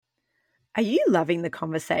Are you loving the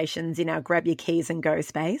conversations in our Grab Your Keys and Go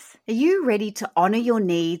space? Are you ready to honour your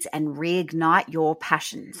needs and reignite your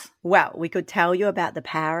passions? Well, we could tell you about the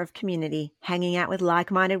power of community, hanging out with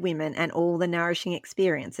like-minded women and all the nourishing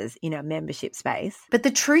experiences in our membership space. But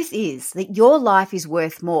the truth is that your life is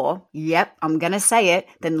worth more, yep, I'm going to say it,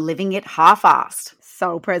 than living it half-assed.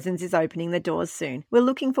 Soul Presence is opening the doors soon. We're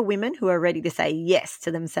looking for women who are ready to say yes to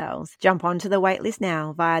themselves. Jump onto the waitlist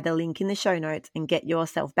now via the link in the show notes and get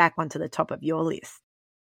yourself back onto the top of your list.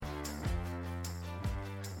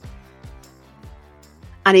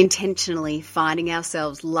 Unintentionally finding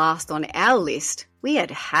ourselves last on our list, we had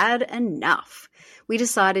had enough. We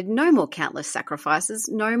decided no more countless sacrifices,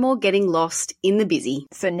 no more getting lost in the busy.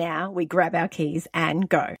 So now we grab our keys and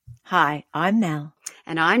go. Hi, I'm Mel.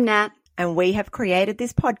 And I'm Nat. And we have created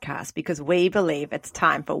this podcast because we believe it's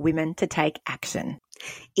time for women to take action.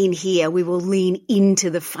 In here, we will lean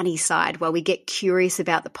into the funny side while we get curious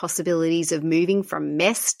about the possibilities of moving from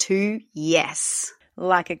mess to yes.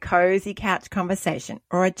 Like a cozy couch conversation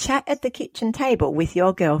or a chat at the kitchen table with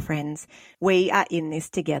your girlfriends, we are in this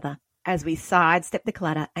together as we sidestep the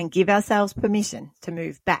clutter and give ourselves permission to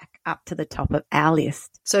move back up to the top of our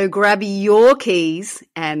list. So grab your keys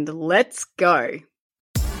and let's go.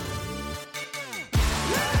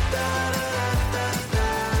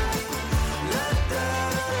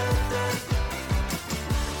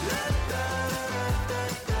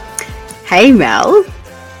 Hey, Mel.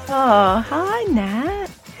 Oh, hi, Nat.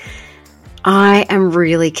 I am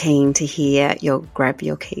really keen to hear your grab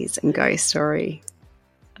your keys and go story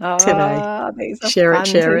today. These are share fun it,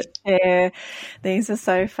 share to it. share. These are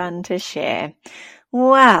so fun to share.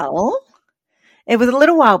 Well, it was a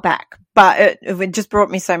little while back, but it just brought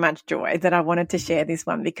me so much joy that I wanted to share this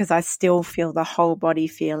one because I still feel the whole body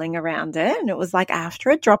feeling around it. And it was like after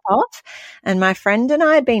a drop off, and my friend and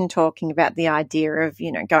I had been talking about the idea of,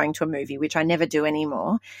 going to a movie, which I never do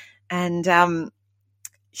anymore. And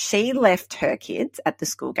she left her kids at the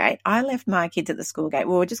school gate. I left my kids at the school gate.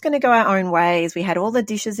 We were just going to go our own ways. We had all the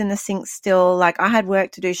dishes in the sink still. Like I had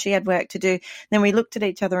work to do. She had work to do. Then we looked at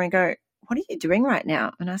each other and go, what are you doing right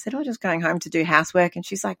now? And I said, oh, just going home to do housework. And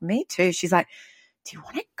she's like, me too. She's like, do you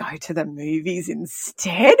want to go to the movies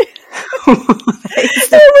instead?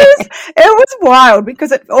 It was wild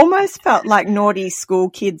because it almost felt like naughty school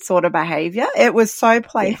kid sort of behavior. It was so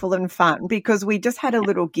playful and fun because we just had a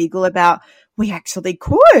little giggle about we actually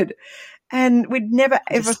could. And we'd never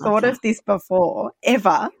ever thought of this before,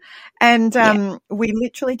 ever. And we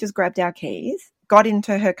literally just grabbed our keys, got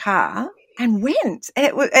into her car and went.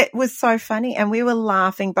 It was so funny. And we were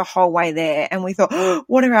laughing the whole way there. And we thought, oh,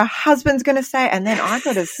 what are our husbands going to say? And then I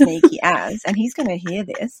got as sneaky as, and he's going to hear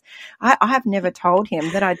this. I have never told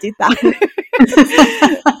him that I did that.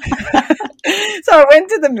 So I went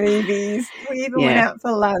to the movies. We even went out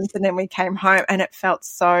for lunch and then we came home and it felt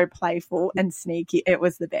so playful and sneaky. It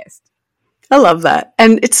was the best. I love that.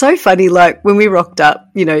 And it's so funny, like when we rocked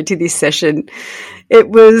up, to this session, it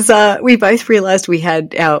was, we both realized we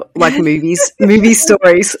had our movie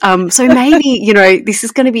stories. So maybe, this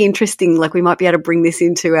is going to be interesting. Like we might be able to bring this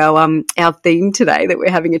into our theme today that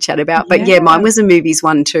we're having a chat about. But mine was a movies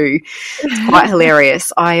one too. It's quite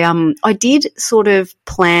hilarious. I did sort of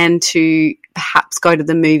plan to perhaps go to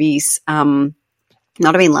the movies, not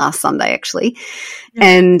even last Sunday actually. Yeah.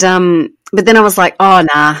 And, but then I was like, oh,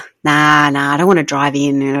 nah, I don't want to drive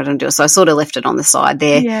in and I don't do it. So I sort of left it on the side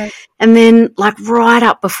there. Yeah. And then like right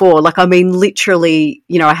up before, literally,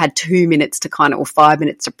 I had 2 minutes to or 5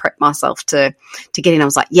 minutes to prep myself to get in. I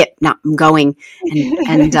was like, yep, no, I'm going.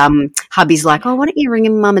 And hubby's like, oh, why don't you ring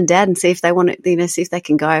in mum and dad and see if they want to, see if they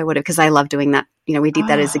can go, whatever, because they love doing that. We did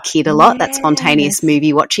that as a kid a lot, that spontaneous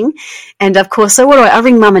movie watching. And of course, so what do I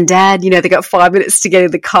ring mum and dad, they got 5 minutes to get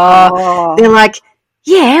in the car. Oh. They're like,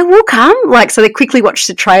 yeah, we'll come. So they quickly watched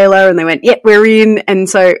the trailer and they went, yep, we're in. And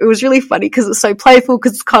so it was really funny because it was so playful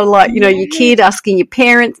because it's kind of like, your kid asking your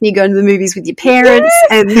parents and you go to the movies with your parents.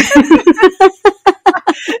 Yes. And it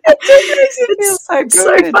just makes you feel so good.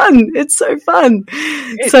 So fun. It's so fun.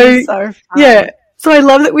 It is so fun. Yeah. So I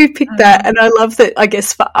love that we've picked that, and I love that, I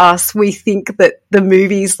guess, for us, we think that the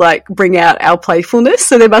movies, bring out our playfulness,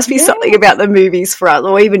 so there must be something about the movies for us,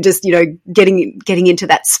 or even just, getting into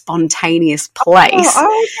that spontaneous place. Oh, I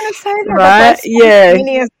was going to say that. Right?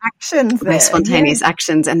 Spontaneous actions there. Those spontaneous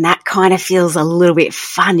actions, and that kind of feels a little bit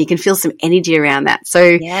fun. You can feel some energy around that.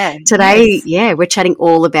 So today, we're chatting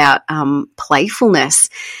all about playfulness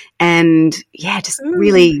and, just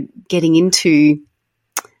really getting into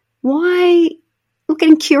why... We're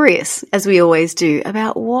getting curious, as we always do,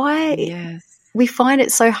 about why we find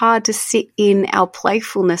it so hard to sit in our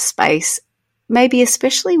playfulness space, maybe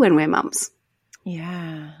especially when we're mums.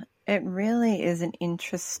 Yeah. It really is an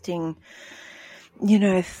interesting,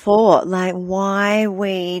 thought, like why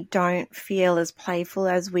we don't feel as playful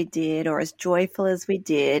as we did or as joyful as we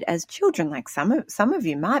did as children. Like some of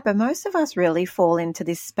you might, but most of us really fall into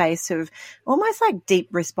this space of almost like deep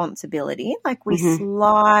responsibility. Like we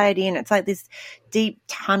slide in. It's like this deep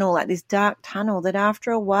tunnel, like this dark tunnel that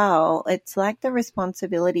after a while, it's like the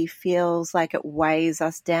responsibility feels like it weighs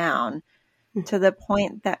us down to the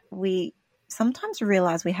point that we sometimes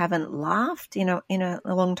realize we haven't laughed in a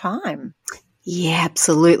long time. Yeah,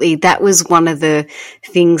 absolutely. That was one of the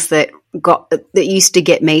things that used to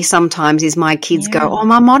get me sometimes is my kids go, "Oh,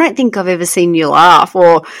 Mum, I don't think I've ever seen you laugh,"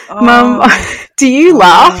 or "Mum, do you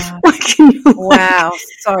laugh?" Wow,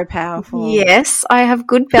 so powerful. Yes, I have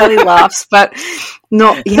good belly laughs, but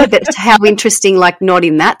not. Yeah, but how interesting. Like not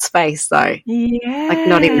in that space though. Yeah, like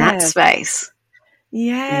not in that space.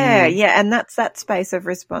 Yeah, and that's that space of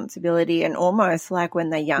responsibility, and almost like when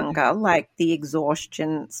they're younger, like the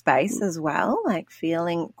exhaustion space as well, like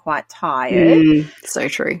feeling quite tired. So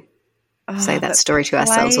true. Say that story to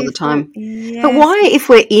playful, ourselves all the time. yes. But why, if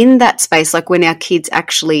we're in that space, like when our kids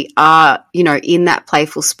actually are, in that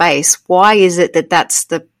playful space, why is it that that's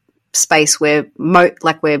the space where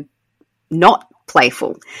we're not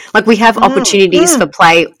playful? Like we have opportunities for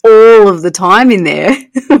play all of the time in there,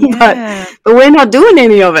 but we're not doing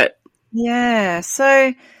any of it. Yeah.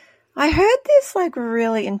 So I heard this like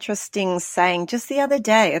really interesting saying just the other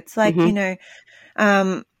day. It's like,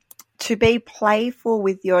 to be playful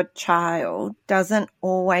with your child doesn't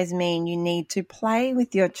always mean you need to play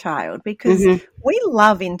with your child, because we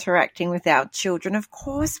love interacting with our children. Of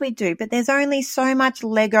course we do, but there's only so much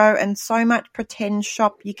Lego and so much pretend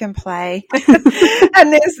shop you can play.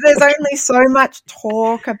 And there's only so much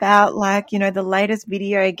talk about like, the latest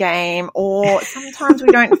video game, or sometimes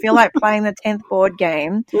we don't feel like playing the 10th board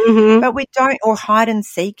game, but we don't, or hide and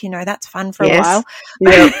seek, that's fun for a while.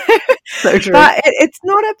 Yep. So true. But it's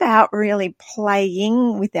not about really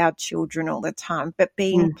playing with our children all the time, but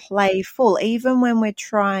being playful, even when we're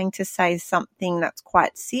trying to say something that's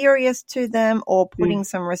quite serious to them, or putting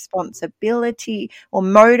some responsibility or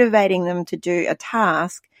motivating them to do a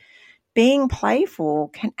task. Being playful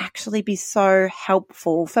can actually be so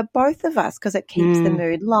helpful for both of us, because it keeps the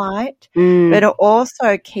mood light, but it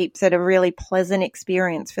also keeps it a really pleasant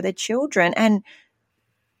experience for the children. And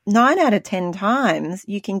 9 out of 10 times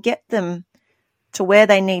you can get them to where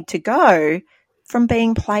they need to go from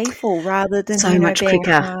being playful rather than so much being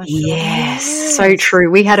quicker. harsh. Yes, so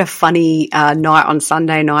true. We had a funny night on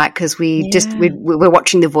Sunday night because we're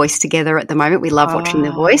watching The Voice together at the moment. We love watching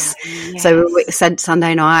The Voice. Yes. So we said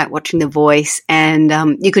Sunday night watching The Voice,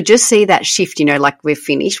 and you could just see that shift. Like we're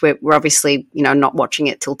finished. We're obviously not watching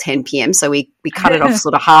it till 10 p.m. So we cut it off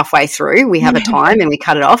sort of halfway through. We have a time and we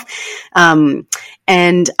cut it off.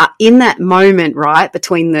 And in that moment, right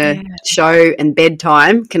between the show and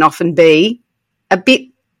bedtime, can often be a bit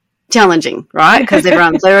challenging, right? Because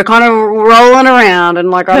they're kind of rolling around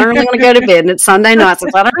and like, I don't really want to go to bed, and it's Sunday night, so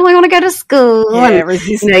I don't really want to go to school, and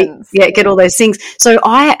resistance. Get all those things. So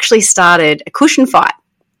I actually started a cushion fight.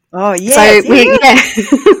 Oh yeah.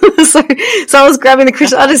 So I was grabbing the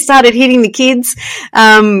cushion. I just started hitting the kids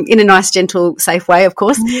in a nice, gentle, safe way, of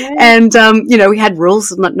course. Yeah. And we had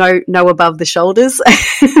rules, no above the shoulders.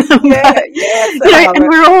 And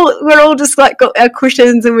we're all just like got our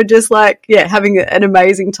cushions, and we're just like having an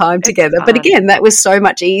amazing time together. But again, that was so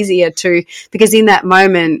much easier because in that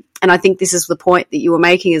moment, and I think this is the point that you were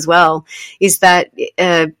making as well, is that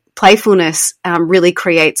playfulness really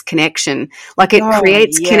creates connection. Like it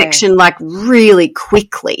creates connection like really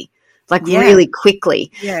quickly.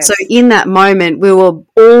 Yes. So in that moment, we were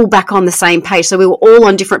all back on the same page. So we were all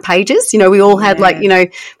on different pages. We all had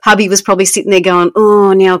hubby was probably sitting there going,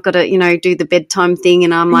 oh, now I've got to, do the bedtime thing.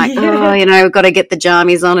 And I'm like, we've got to get the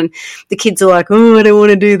jammies on. And the kids are like, oh, I don't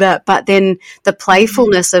want to do that. But then the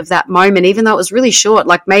playfulness of that moment, even though it was really short,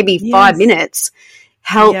 like maybe 5 minutes,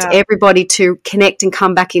 helped everybody to connect and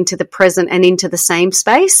come back into the present and into the same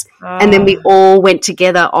space. And then we all went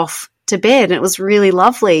together off to bed, and it was really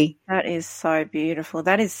lovely. That is so beautiful.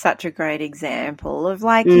 That is such a great example of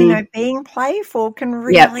like, being playful can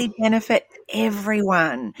really benefit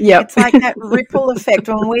everyone. It's like that ripple effect.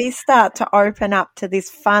 When we start to open up to this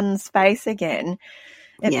fun space again,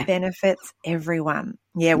 it benefits everyone.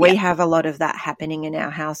 We have a lot of that happening in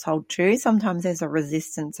our household too. Sometimes there's a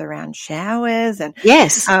resistance around showers, and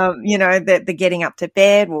the getting up to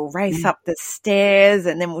bed. We'll race up the stairs,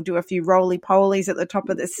 and then we'll do a few roly polies at the top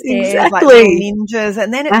of the stairs, like little ninjas,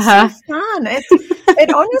 and then it's so fun.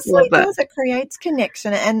 It honestly does. It creates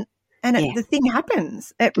connection, and And Yeah. the thing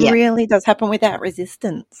happens. It Yeah. really does happen without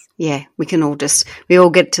resistance. Yeah, we all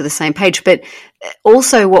get to the same page. But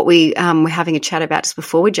also what we were having a chat about just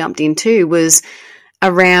before we jumped into was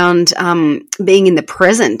around being in the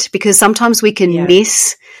present, because sometimes we can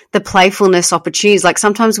miss the playfulness opportunities. Like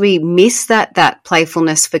sometimes we miss that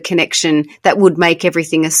playfulness for connection that would make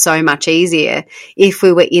everything so much easier if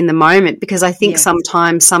we were in the moment. Because I think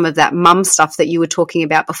sometimes some of that mum stuff that you were talking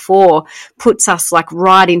about before puts us like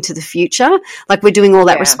right into the future. Like we're doing all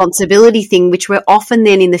that responsibility thing, which we're often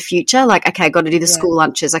then in the future. Like, okay, got to do the school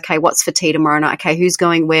lunches. Okay, what's for tea tomorrow night? Okay, who's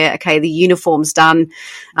going where? Okay, the uniform's done.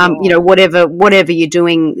 You know, whatever you're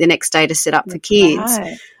doing the next day to set up for kids.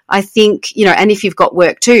 Right. I think, you know, and if you've got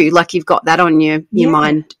work too, like you've got that on your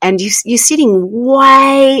mind, and you're sitting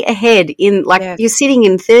way ahead in, like you're sitting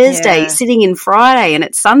in Thursday, you're sitting in Friday, and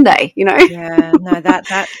it's Sunday, you know? Yeah, no,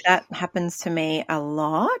 that happens to me a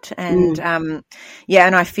lot. And, and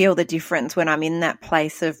I feel the difference when I'm in that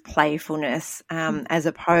place of playfulness, as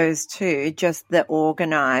opposed to just the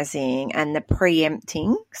organizing and the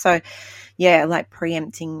preempting. So, like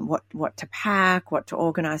preempting what to pack, what to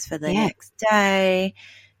organize for the next day.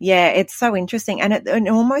 Yeah, it's so interesting. And it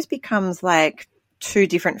almost becomes like two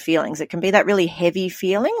different feelings. It can be that really heavy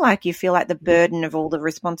feeling, like you feel like the burden of all the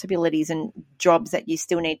responsibilities and jobs that you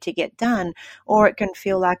still need to get done, or it can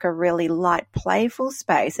feel like a really light, playful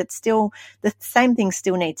space. It's still the same things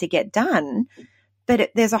still need to get done, but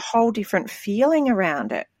there's a whole different feeling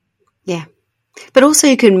around it. Yeah. But also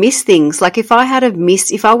you can miss things. Like if I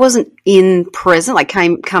wasn't in present, like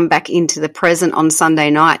come back into the present on Sunday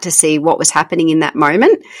night to see what was happening in that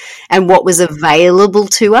moment and what was available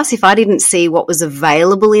to us, if I didn't see what was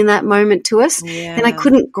available in that moment to us, then I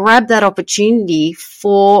couldn't grab that opportunity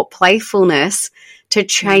for playfulness to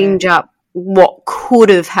change up what could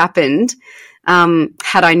have happened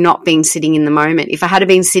had I not been sitting in the moment. If I had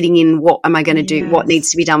been sitting in what am I going to do, what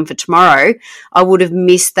needs to be done for tomorrow, I would have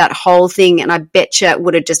missed that whole thing, and I bet you it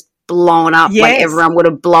would have just blown up. Like everyone would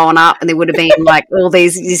have blown up, and there would have been like all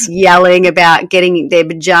these yelling about getting their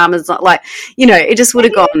pajamas, like, you know, it just would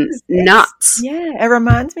have gone nuts. Yeah, it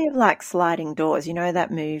reminds me of like Sliding Doors, you know, that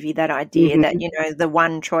movie, that idea that, you know, the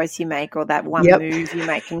one choice you make or that one move you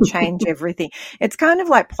make can change everything. It's kind of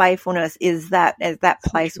like playfulness is that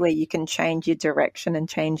place where you can change your direction and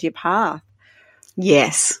change your path.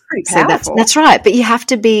 Yes. So that's right. But you have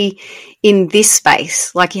to be in this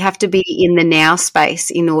space. Like you have to be in the now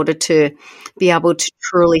space in order to be able to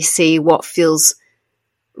truly see what feels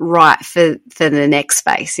right for the next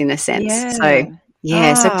space, in a sense.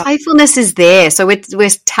 Yeah. So playfulness is there. So we're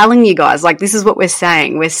telling you guys, like, this is what we're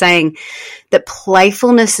saying. We're saying that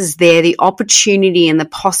playfulness is there. The opportunity and the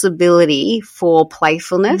possibility for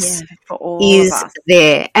playfulness is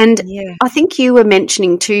there. And I think you were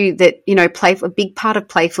mentioning too that, you know, a big part of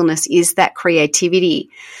playfulness is that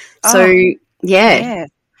creativity. So,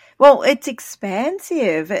 Well, it's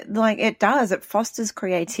expansive. It fosters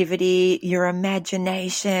creativity, your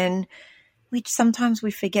imagination, which sometimes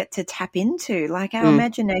we forget to tap into, like our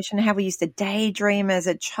imagination, how we used to daydream as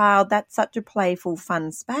a child. That's such a playful,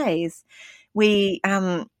 fun space. We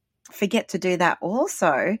forget to do that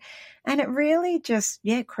also. And it really just,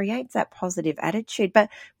 creates that positive attitude. But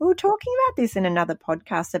we were talking about this in another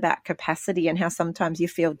podcast about capacity and how sometimes you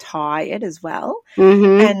feel tired as well.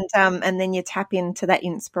 And then you tap into that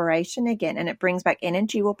inspiration again and it brings back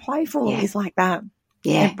energy. Well, playful is like that.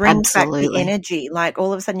 Yeah, it brings back the energy. Like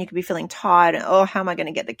all of a sudden you could be feeling tired and, how am I going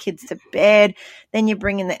to get the kids to bed? Then you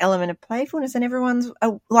bring in the element of playfulness and everyone's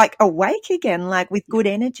like awake again, like with good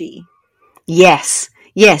energy. Yes,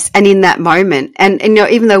 and in that moment. And you know,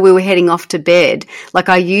 even though we were heading off to bed, like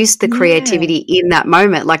I used the creativity in that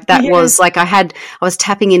moment. Like that was like I was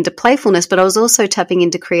tapping into playfulness, but I was also tapping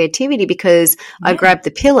into creativity because I grabbed the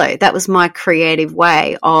pillow. That was my creative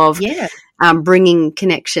way of bringing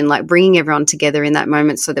connection, like bringing everyone together in that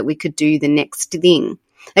moment so that we could do the next thing.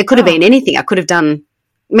 It could have been anything. I could have done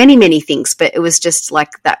many, many things, but it was just like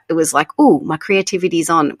that. It was like, oh, my creativity's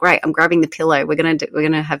on. Great. I'm grabbing the pillow. We're going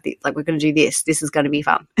to do this. This is going to be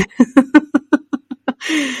fun.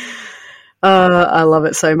 I love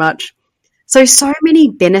it so much. So many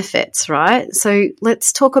benefits, right? So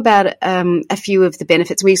let's talk about a few of the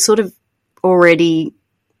benefits. We sort of already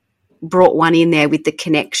brought one in there with the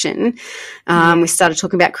connection. We started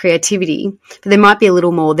talking about creativity, but there might be a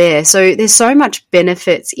little more there. So there's so much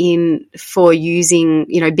benefits for using,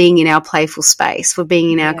 you know, being in our playful space, for being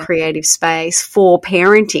in our creative space, for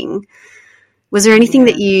parenting. Was there anything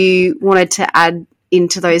that you wanted to add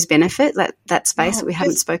into those benefits, that space that Well, we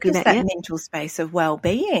haven't spoken just about that yet? mental space of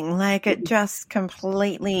well-being, like it just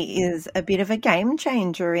completely is a bit of a game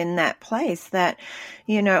changer in that place that,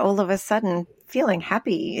 all of a sudden feeling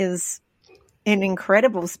happy is an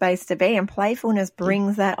incredible space to be, and playfulness Yeah.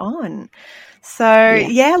 brings that on. So Yeah.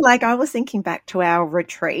 yeah, like I was thinking back to our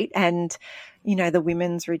retreat and the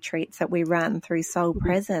women's retreats that we run through Soul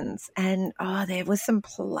Presence, and there was some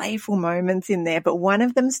playful moments in there, but one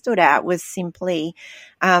of them stood out was simply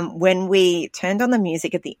when we turned on the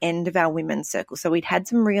music at the end of our women's circle. So we'd had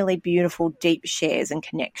some really beautiful deep shares and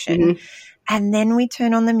connection. Mm-hmm. And then we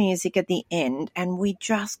turn on the music at the end and we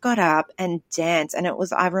just got up and danced. And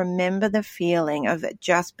I remember the feeling of it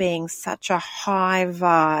just being such a high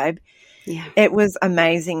vibe. Yeah. It was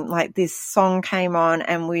amazing. Like this song came on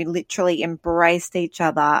and we literally embraced each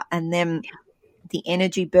other, and then the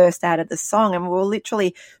energy burst out of the song and we were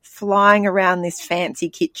literally flying around this fancy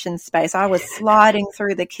kitchen space. I was sliding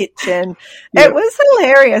through the kitchen. Yep. It was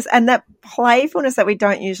hilarious. And that playfulness that we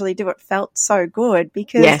don't usually do, it felt so good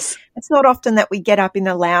because Yes. it's not often that we get up in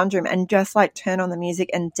the lounge room and just like turn on the music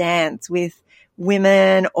and dance with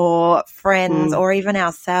women or friends or even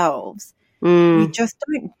ourselves. We just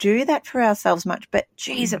don't do that for ourselves much, but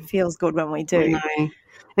geez, it feels good when we do.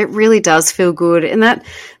 It really does feel good. And that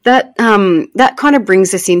kind of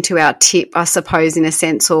brings us into our tip, I suppose, in a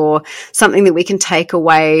sense, or something that we can take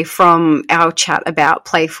away from our chat about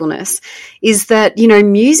playfulness is that,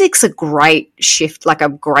 music's a great shift, like a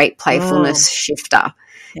great playfulness shifter.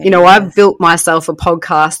 I've built myself a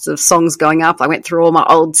podcast of songs going up. I went through all my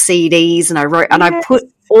old CDs and I wrote, and I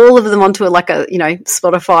put all of them onto a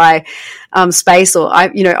Spotify space or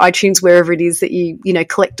iTunes, wherever it is that you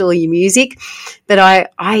collect all your music. But I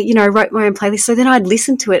wrote my own playlist, so then I'd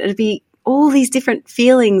listen to it. It'd be all these different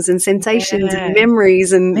feelings and sensations and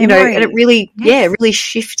memories, and and it really really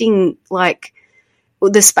shifting like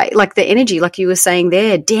the space, like the energy, like you were saying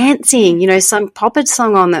there, dancing, some pop-up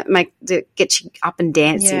song on that gets you up and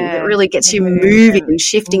dancing, that really gets you moving and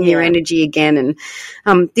shifting your energy again.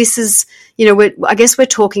 And this is, I guess we're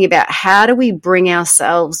talking about how do we bring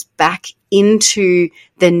ourselves back into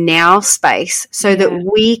the now space so that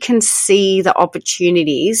we can see the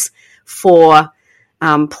opportunities for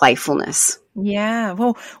playfulness. Yeah.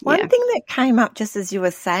 Well, one thing that came up just as you were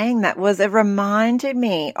saying that was it reminded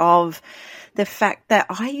me of the fact that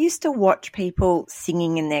I used to watch people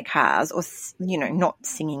singing in their cars or, not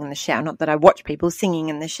singing in the shower, not that I watch people singing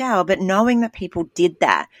in the shower, but knowing that people did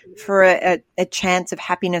that for a chance of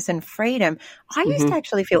happiness and freedom. I used to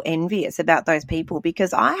actually feel envious about those people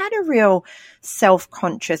because I had a real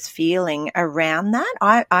self-conscious feeling around that.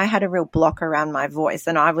 I had a real block around my voice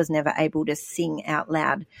and I was never able to sing out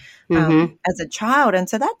loud as a child. And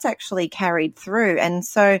so that's actually carried through. And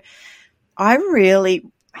so I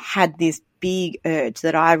really had this big urge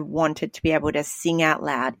that I wanted to be able to sing out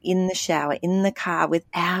loud in the shower, in the car,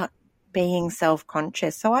 without being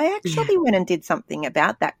self-conscious. So I actually went and did something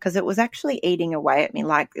about that because it was actually eating away at me,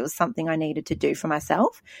 like it was something I needed to do for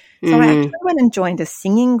myself. So I actually went and joined a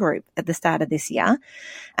singing group at the start of this year,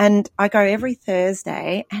 and I go every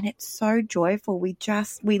Thursday, and it's so joyful.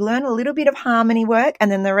 We learn a little bit of harmony work,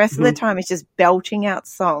 and then the rest of the time is just belting out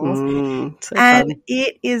songs. So and fun.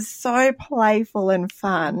 It is so playful and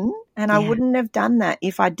fun. And I wouldn't have done that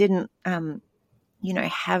if I didn't,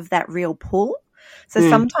 have that real pull. So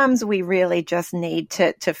sometimes we really just need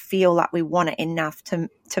to feel like we want it enough to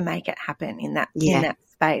make it happen in that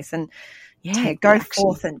space. And go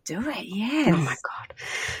forth and do it. Yes. Oh my God.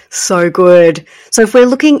 So good. So if we're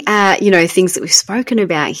looking at, things that we've spoken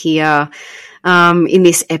about here in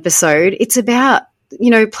this episode, it's about,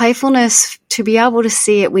 playfulness. To be able to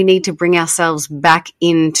see it, we need to bring ourselves back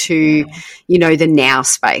into, the now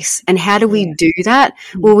space. And how do we do that?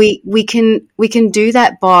 Well, we can do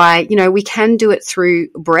that by, we can do it through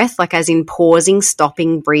breath, like as in pausing,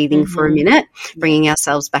 stopping, breathing for a minute, bringing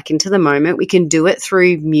ourselves back into the moment. We can do it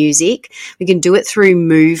through music. We can do it through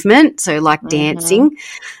movement. So like dancing,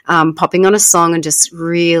 popping on a song and just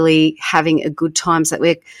really having a good time so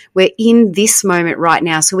that we're in this moment right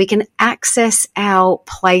now, so we can access our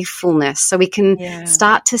playfulness. So we can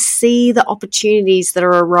start to see the opportunities that are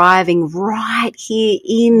arriving right here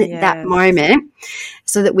in that moment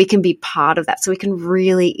so that we can be part of that, so we can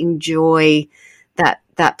really enjoy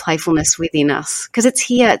that playfulness within us, because it's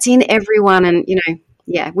here, it's in everyone. And,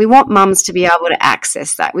 we want mums to be able to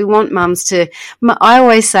access that. We want mums to, I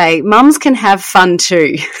always say, mums can have fun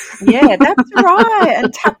too. Yeah, that's right.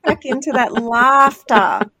 And tap back into that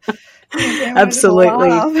laughter. Absolutely.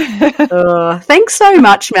 Thanks so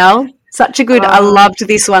much, Mel. Such a good, I loved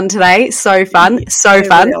this one today. So fun. So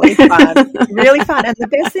fun. Really fun. Really fun. And the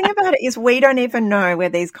best thing about it is we don't even know where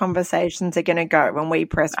these conversations are going to go when we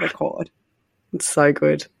press record. It's so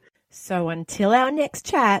good. So until our next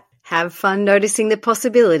chat, have fun noticing the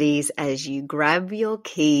possibilities as you grab your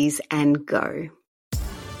keys and go.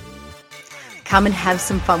 Come and have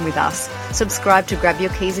some fun with us. Subscribe to Grab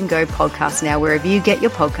Your Keys and Go podcast now wherever you get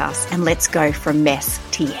your podcasts, and let's go from mess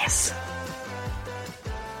to yes.